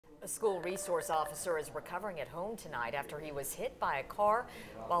A school resource officer is recovering at home tonight after he was hit by a car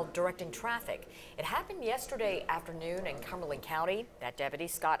while directing traffic. It happened yesterday afternoon in Cumberland County. That deputy,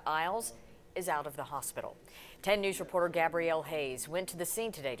 Scott Isles, is out of the hospital. 10 News reporter Gabrielle Hayes went to the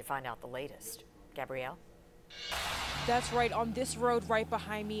scene today to find out the latest. Gabrielle? That's right. On this road right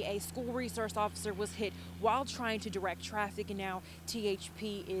behind me, a school resource officer was hit while trying to direct traffic, and now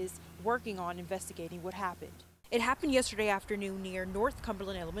THP is working on investigating what happened. It happened yesterday afternoon near North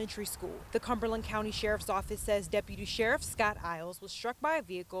Cumberland Elementary School. The Cumberland County Sheriff's Office says Deputy Sheriff Scott Isles was struck by a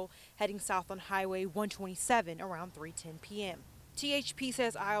vehicle heading south on Highway 127 around 3:10 p.m. THP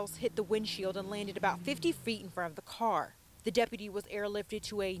says Isles hit the windshield and landed about 50 feet in front of the car. The deputy was airlifted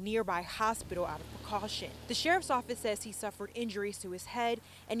to a nearby hospital out of precaution. The sheriff's office says he suffered injuries to his head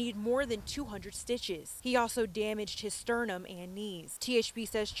and needed more than 200 stitches. He also damaged his sternum and knees. THP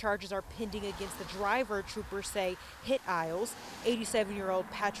says charges are pending against the driver. Troopers say hit Isles,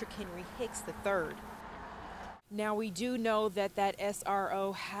 87-year-old Patrick Henry Hicks III. Now, we do know that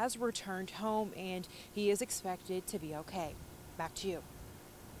SRO has returned home and he is expected to be okay. Back to you.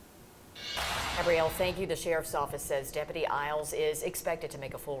 Gabrielle, thank you. The sheriff's office says Deputy Isles is expected to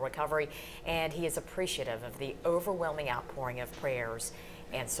make a full recovery, and he is appreciative of the overwhelming outpouring of prayers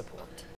and support.